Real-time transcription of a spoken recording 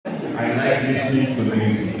I like listening to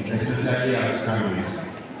music, especially African music.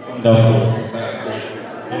 Wonderful. That's great.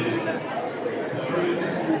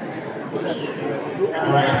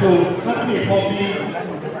 Alright, so having a hobby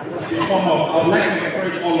is a form of, I would like to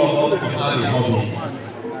encourage all of us to have a hobby.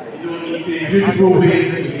 You know, it's a beautiful way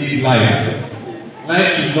to live life. Life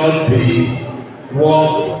should not be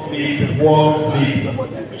work, sleep, work, sleep.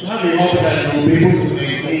 You should have a hobby that you'll be able to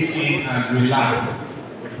engage in and relax.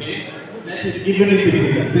 Okay? Let it, even if it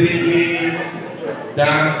is singing,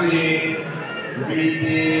 dancing,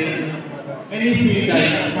 reading, anything that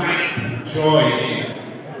you find joy in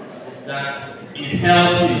that is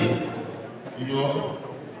healthy, you know,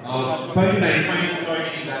 something that you find joy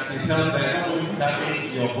in that is healthy, that is not going to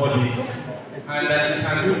damage your body, and that you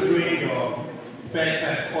can do during your spare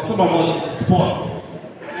time. For some of us, it's sport.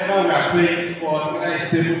 Whenever we are playing sport, whether it's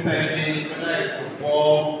table tennis, whether it's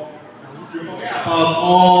football, you forget about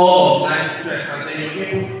all of life stress, and then you're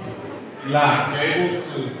able to relax. You're able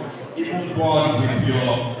to even bond with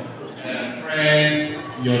your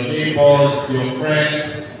friends, your neighbors, your friends.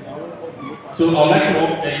 So I'd like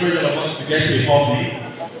to encourage all of us to get a hobby,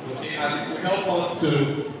 okay, and it will help us to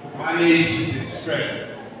manage the stress.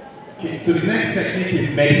 Okay, so the next technique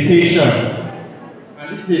is meditation.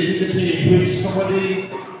 And this is a discipline in which somebody,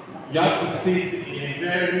 you have to sit in a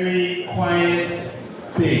very quiet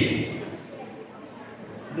space,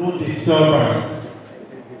 no disturbance,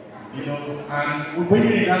 you know, and when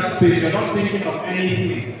you're in that space, you're not thinking of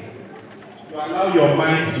anything. You allow your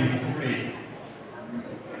mind to be free.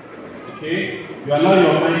 Okay? You allow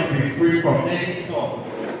your mind to be free from any thoughts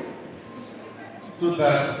so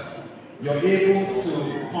that you're able to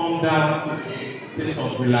come down to a state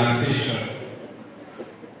of relaxation.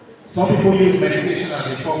 Some people use meditation as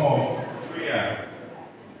a form of prayer.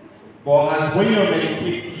 But as when you're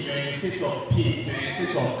meditating, you're in a state of peace, you're in a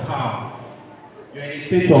state of calm, you're in a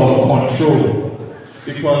state of control.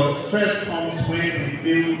 Because stress comes when we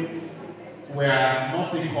feel we are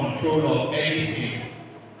not in control of anything.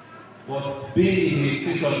 But being in a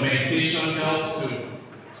state of meditation helps to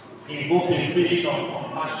invoke a feeling of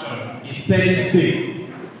compassion, a steady state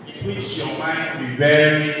in which your mind will be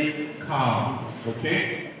very calm.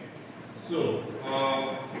 Okay? So,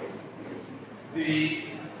 the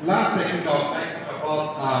last technique I would like to talk about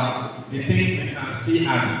are the things we can see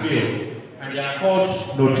and feel, and they are called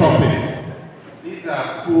nootropics. These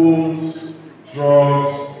are foods,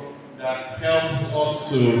 drugs that helps us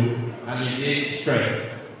to alleviate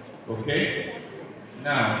stress. Okay?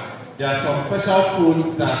 Now, there are some special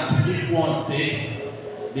foods that if one takes,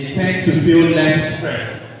 they tend to feel less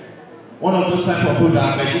stress. One of those type of food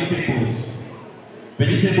are vegetables.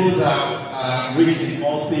 Vegetables are rich in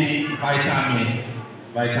multivitamins,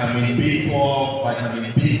 vitamin B12,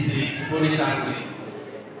 vitamin B6, folic acid.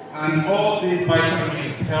 And all these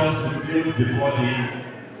vitamins help to build the body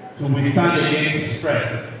to withstand against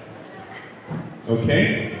stress.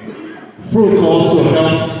 Okay? Fruits also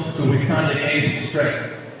helps to withstand against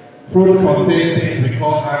stress. Fruits contain things we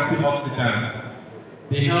call antioxidants.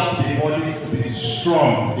 They help the body to be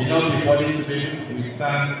strong. They help the body to be able to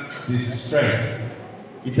withstand the stress.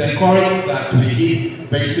 It's encouraged that we eat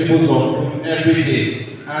vegetables or fruits every day.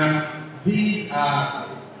 And these are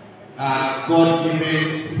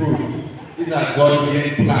God-given fruits. These are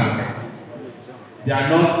God-given plants. They are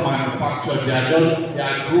not manufactured. They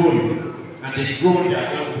are grown. And they grow their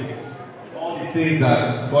own things. All the things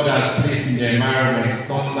that God has placed in the environment,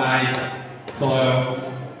 sunlight,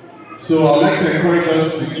 soil. So I'd like to encourage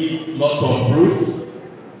us to eat lots of fruits.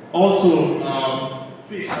 Also,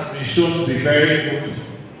 fish has been shown to be very good,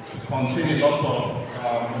 to contain a lot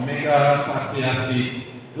of omega fatty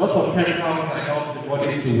acids, a lot of chemicals that help the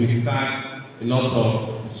body to withstand a lot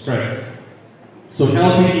of stress. So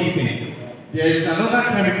healthy eating. There is another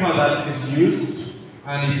chemical that is used,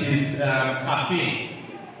 and it is caffeine.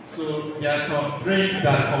 So there are some drinks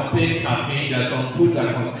that contain caffeine, there are some food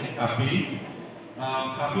that contain caffeine.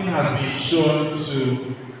 Caffeine has been shown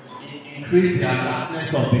to increase the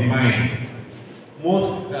alertness of the mind.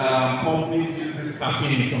 Most companies use this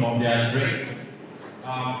caffeine in some of their drinks.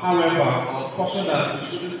 However, I'll caution that we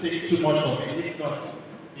shouldn't take too much of it. If not,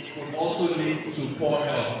 it could also lead to poor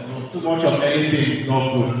health. You know, too much of anything is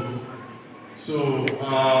not good. So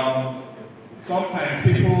sometimes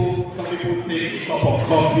some people take a cup of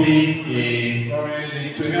coffee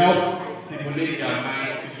to help stimulate their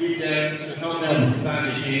minds, to help them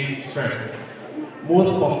withstand against stress.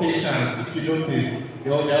 Most Caucasians, if you notice,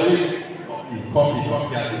 they always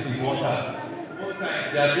coffee as if it's water. Most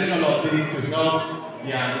times they are doing all of this to help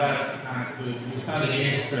their lives and to withstand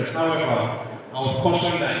against stress. However, I would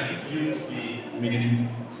caution that its use be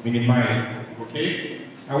minimized. Okay?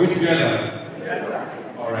 Are we together?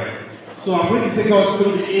 Alright. So I'm going to take us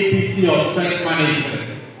through the APC of stress management.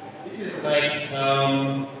 This is like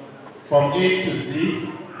from A to Z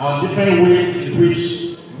on different ways in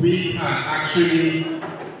which we can actually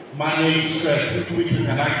manage stress, in which we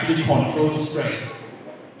can actually control stress.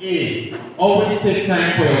 A, always take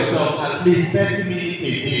time for yourself, at least 30 minutes a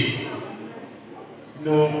day.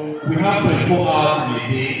 We have 24 hours in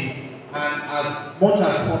a day, and as much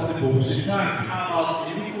as possible, we should try and carve out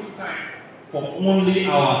a little time for only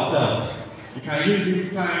ourselves. You can use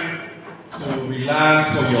this time to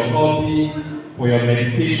relax, for your hobby, for your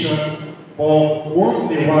meditation, but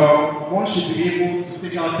once in a while, one should be able to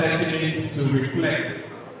take out 30 minutes to reflect,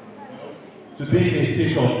 to be in a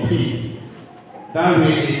state of peace. That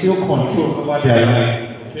way they feel control over their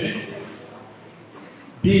life. Okay?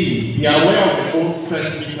 B, be aware of your own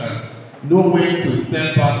stress meter. Know when to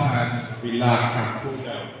step back and relax and cool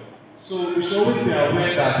down. So we should always be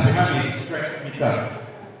aware that we have a stress meter.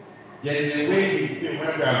 There's a way we feel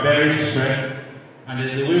when we are very stressed, and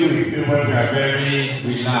there's a way we feel when we are very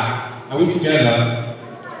relaxed. Are we together?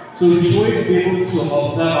 So we should always be able to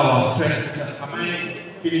observe our stress meter. Am I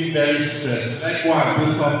feeling very stressed? Like go and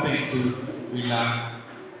do something to relax.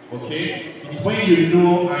 Okay? It's when you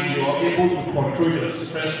know and you are able to control your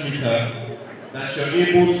stress meter that you're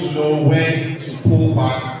able to know when to pull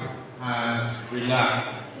back and relax.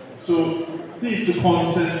 So, see, it's to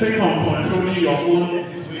concentrate on controlling your own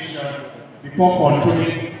situation before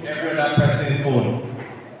controlling every other person's own.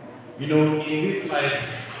 In this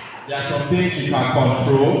life, there are some things you can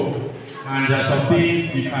control and there are some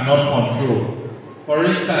things you cannot control. For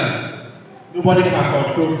instance, nobody can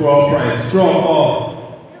control fuel price. True or false?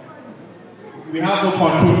 We have no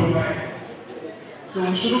control over it. So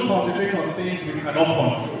we shouldn't concentrate on things we cannot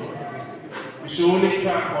control. We should only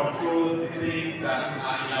try and control the things that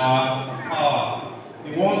are in our power.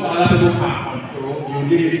 The ones that other people can control, you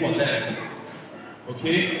leave it for them.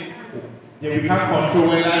 Okay? Then we can't control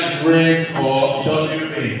whether it rains or it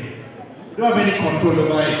doesn't rain. We don't have any control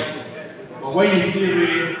over it. But when you see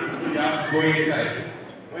rain, you have to go inside.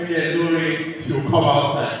 When there's no rain, you come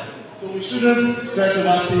outside. So we shouldn't stress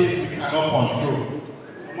about things we cannot control.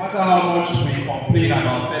 No matter how much we complain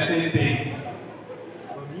about certain things,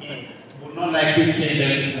 it will not likely change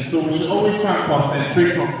anything. So we should always try and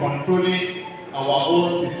concentrate on controlling our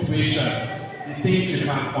own situation, the things you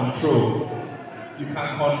can control. You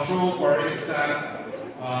can control, for instance,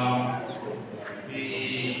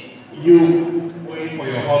 you going for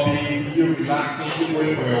your hobbies, you relaxing, you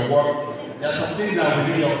going for your work. There are some things that are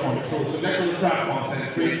within your control. So let us try and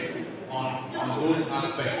concentrate on those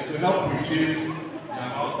aspects to help reduce the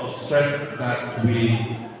amount of stress that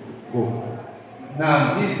we go.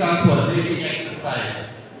 Now, this stands for daily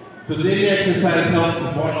exercise. So daily exercise helps to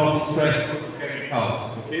burn off stress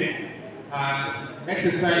chemicals, okay? And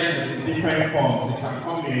exercise is in different forms. It can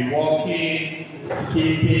come in walking,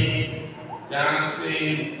 skipping,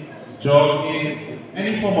 dancing, jogging.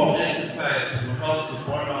 Any form of exercise will help to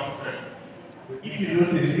burn off stress. If you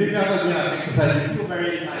notice, if you ever do an exercise, you feel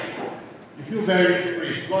very light. You feel very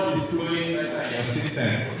free. Blood is flowing better in your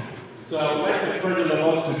system. So I would like to encourage all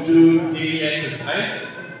of us to do daily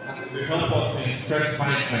exercise to help us in stress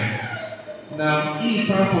management. Now, E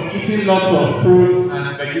stands for eating lots of fruits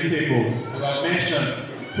and vegetables. As I mentioned,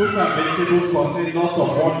 fruits and vegetables contain lots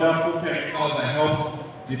of wonderful chemicals that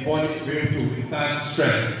help the body to be able to withstand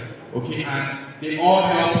stress. Okay, and they all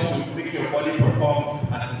help to make your body perform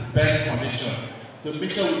at its best condition. So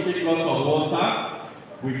make sure we take lots of water,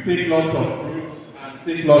 we take lots of fruits, and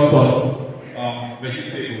take lots of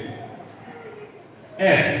vegetables.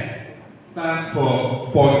 F stands for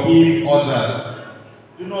forgive others.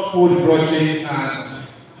 Do not hold grudges and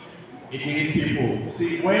against people.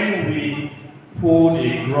 See, when we hold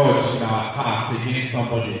a grudge in our hearts against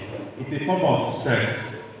somebody, it's a form of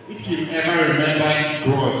stress. If you ever remember any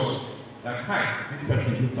grudge, that hi, this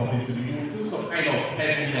person did something to me, you feel some kind of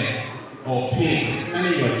heaviness or pain,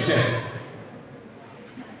 especially in your chest.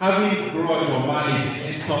 Having grudge or malice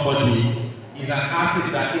against somebody is an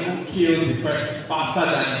acid that even kills the person faster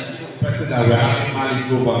than it kills the person that we're having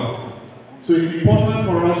malice over. So it's important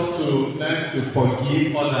for us to learn to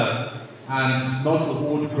forgive others and not to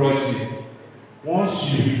hold grudges.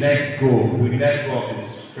 Once you let go, we let go of the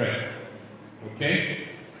stress. Okay?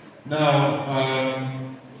 Now,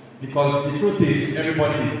 because the truth is,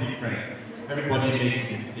 everybody is different. Everybody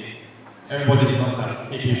makes mistakes. Everybody is not as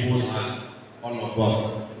capable as all of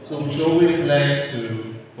us. So we should always learn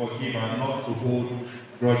to forgive and not to hold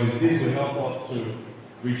grudges. This will help us to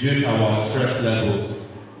reduce our stress levels.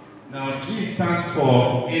 Now, G stands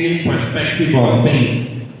for gaining perspective on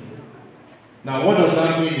things. Now, what does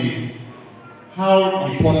that mean is how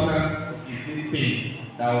important is this thing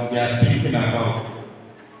that we are thinking about?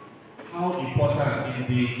 How important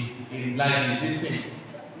in life is this thing?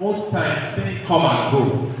 Most times things come and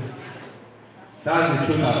go. That's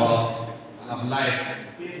the truth about life.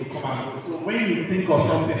 Things will come and go. So when you think of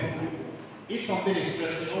something, if something is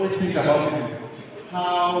stressing, always think about it.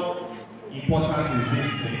 How important is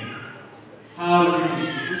this thing? How really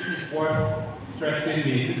is this thing worth stressing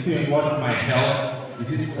me? Is this thing worth my health?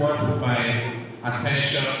 Is it worth my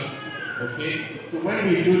attention? Okay? So when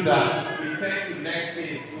we do that, we tend to let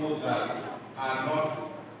things go that are not,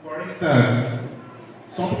 for instance,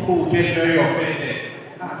 some people will get very offended.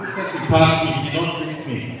 This person passed me, he did not greet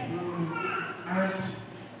me. And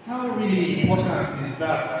how really important is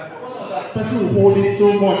that? And what does that person will hold it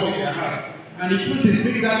so much in their hand? And the truth is,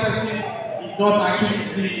 maybe that person did not actually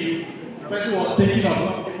see you. The person was thinking of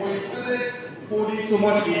something, but you started holding so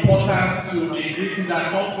much importance to a greeting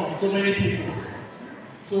that comes from so many people.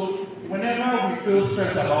 So whenever we feel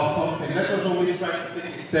stressed about something, let us always try to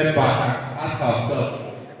take a step back and ask ourselves,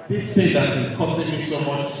 this thing that is causing me so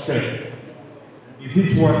much stress, is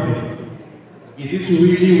it worth it? Is it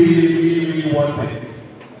really worth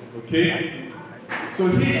it? Okay? So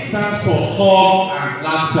H stands for hugs and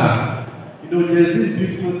laughter. You know, there's this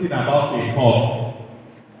beautiful thing about a hug.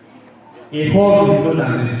 A hug is known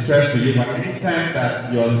as a stress reliever. Anytime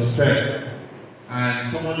that you're stressed and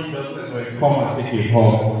somebody doesn't know, come and take a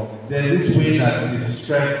hug, there's this way that the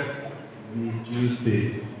stress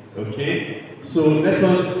reduces. Okay? So let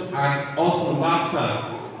us, and also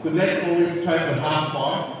laughter. So let's always try to have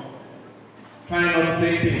fun. Try not to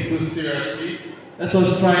take things too seriously. Let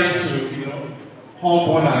us try to, hug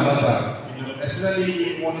one another. Especially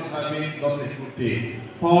if one is having not a good day.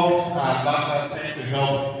 Hugs and laughter tend to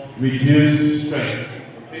help reduce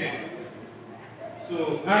stress. Okay?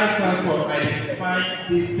 So I stands for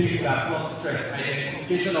identifying these things that cause stress.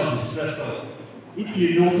 Identification of the stressors. If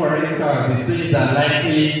you know, for instance, the things that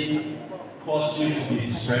likely cause you to be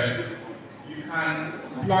stressed, you can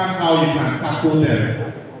plan how you can tackle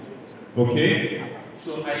them. Okay?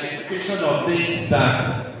 So identification of things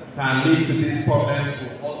that can lead to these problems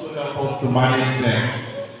will also help us to manage them.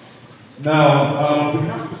 Now, we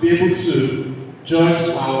have to be able to judge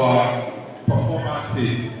our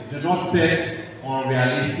performances. Do not set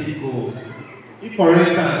unrealistic goals. If, for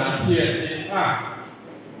instance, I'm here saying, I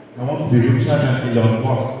want to be richer than Elon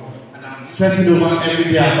Musk, and I'm stressing over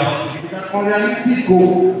every day about it, it's an unrealistic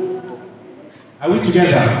goal. Are we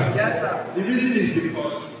together? Yes, sir. The reason is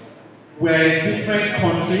because we're in different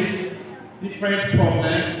countries, different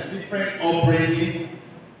problems, different upbringings.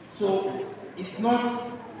 So it's not,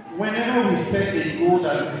 whenever we set a goal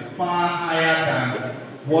that is far higher than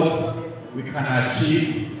what we can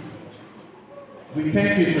achieve, we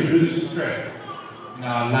tend to introduce stress in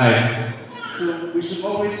our lives. So we should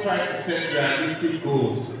always try to set realistic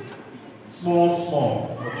goals.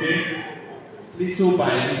 Small, okay? Little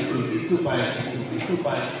by little, little by little, little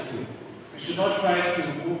by little. We should not try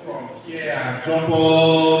to move from here and jump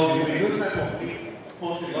all the way. Those type of things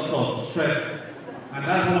cause a lot of stress. And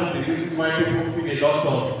that's one of the reasons why people feel a lot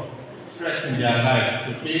of stress in their lives,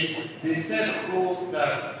 okay? They set goals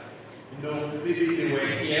that, maybe they were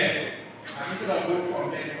here, and instead of going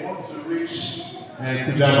from there, they want to reach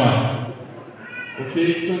Kujama.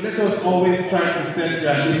 Okay, so let us always try to set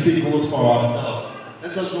realistic goals for ourselves.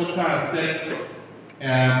 Let us not try and set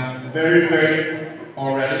very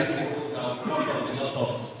unrealistic goals that will cause us a lot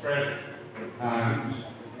of stress and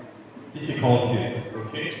difficulties.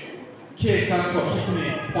 Okay? K stands for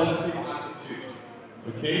keeping a positive attitude.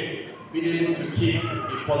 Okay? Being able to keep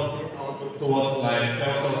a positive outlook towards life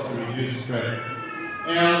helps us to reduce stress.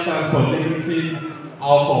 L stands for limiting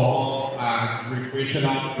alcohol and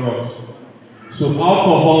recreational drugs. So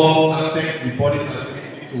alcohol affects the body's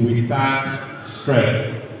ability to withstand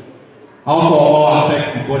stress. Alcohol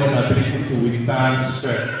affects the body's ability to withstand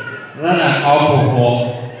stress. Rather than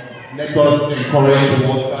alcohol, let us encourage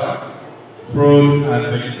water, fruits, and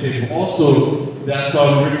vegetables. Also, there are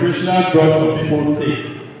some recreational drugs some people take.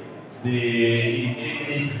 They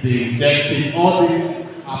inhale it, they inject it. All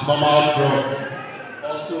these abnormal drugs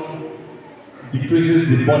also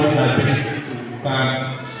decreases the body's ability to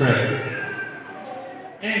withstand stress.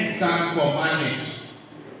 M stands for manage.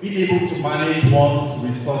 Being able to manage one's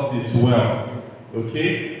resources well.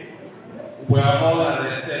 Okay? We are all, as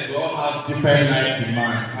I said, we all have different life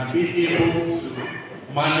demands. And being able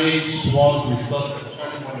to manage one's resources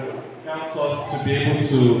helps us to be able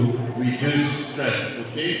to reduce stress.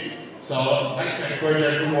 Okay? So I'd like to encourage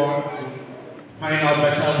everyone to find out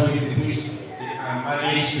better ways in which they can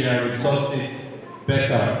manage their resources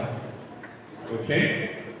better. Okay?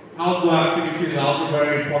 Outdoor activities are also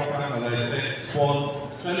very important, as I said,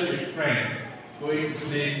 sports, especially with friends. Going to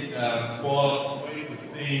play sports, going to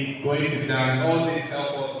sing, going to dance, all these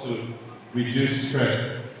help us to reduce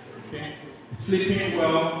stress. Okay? Sleeping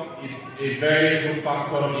well is a very good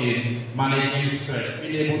factor in managing stress.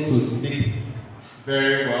 Being able to sleep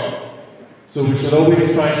very well. So we should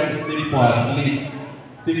always try to sleep for at least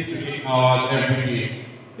 6 to 8 hours every day.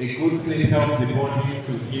 A good sleep helps the body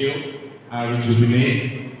to heal and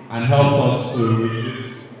rejuvenate and helps us to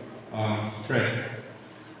reduce stress.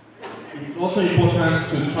 It's also important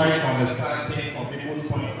to try to understand things from people's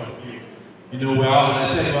point of view. You know,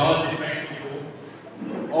 as I said, we're all different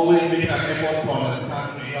people. Always make an effort to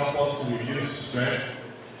understand may help us to reduce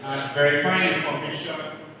stress and verifying information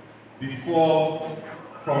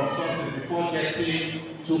from sources before getting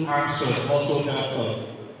too anxious also helps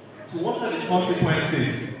us. So what are the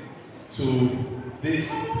consequences to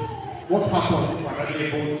this? What happens if we're not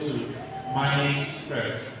able to manage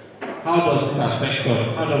stress? How does it affect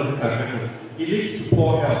us? How does it affect us? It leads to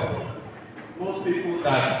poor health. Most people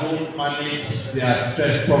that don't manage their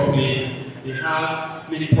stress properly, they have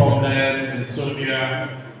sleep problems, insomnia,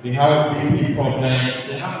 they have BP problems,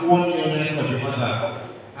 they have one illness or the other.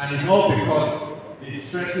 And it's all because the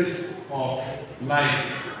stresses of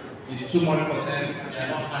life is too much for them and they are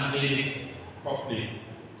not handling it properly.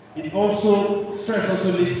 Stress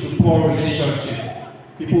also leads to poor relationship.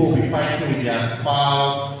 People will be fighting with their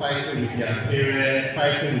spouse, fighting with their parents,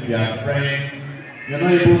 fighting with their friends. You're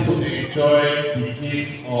not able to enjoy the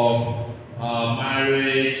gifts of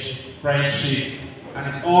marriage, friendship,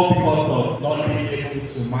 and it's all because of not being able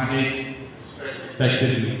to manage stress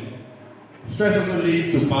effectively. Stress also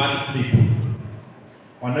leads to bad sleep.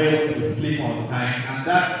 We're not able to sleep on time, and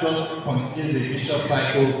that just continues a vicious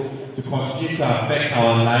cycle to continue to affect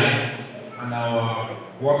our lives and our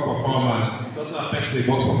work performance. It also affects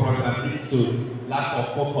the work performance and leads to lack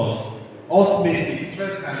of focus. Ultimately,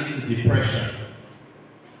 stress can lead to depression.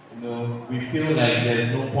 You know, we feel like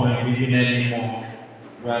there's no point living anymore.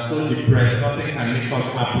 We are so depressed, nothing can make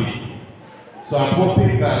us happy. So I'm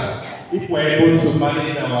hoping that if we're able to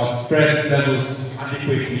manage our stress levels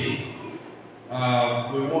adequately,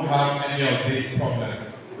 we won't have any of these problems.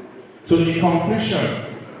 So in conclusion,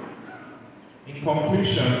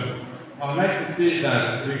 I'd like to say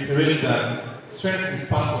that, reiterate that stress is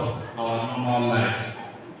part of our normal lives.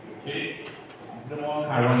 Okay? No one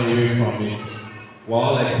can run away from it. We're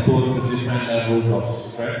all exposed to different levels of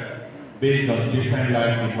stress based on different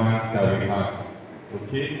life demands that we have.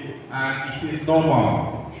 Okay? And it is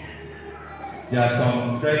normal. There are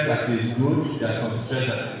some stress that is good, there are some stress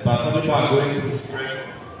that, but some people are going through stress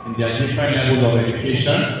in their different levels of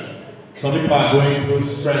education. Some people are going through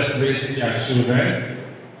stress raising their children.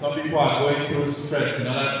 Some people are going through stress in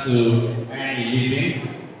order to earn a living.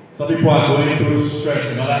 Some people are going through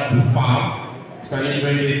stress in order to farm, especially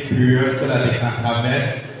during this period so that they can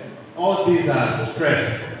harvest. All these are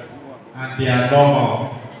stress and they are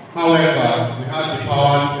normal. However, we have the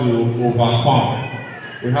power to overcome.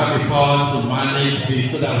 We have the power to manage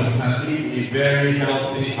this so that we can live a very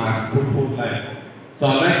healthy and fruitful life. So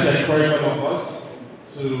I'd like to encourage all of us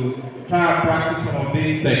to try and practice some of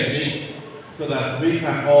these techniques so that we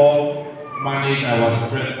can all manage our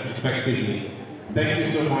stress effectively. Thank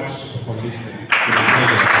you so much for listening.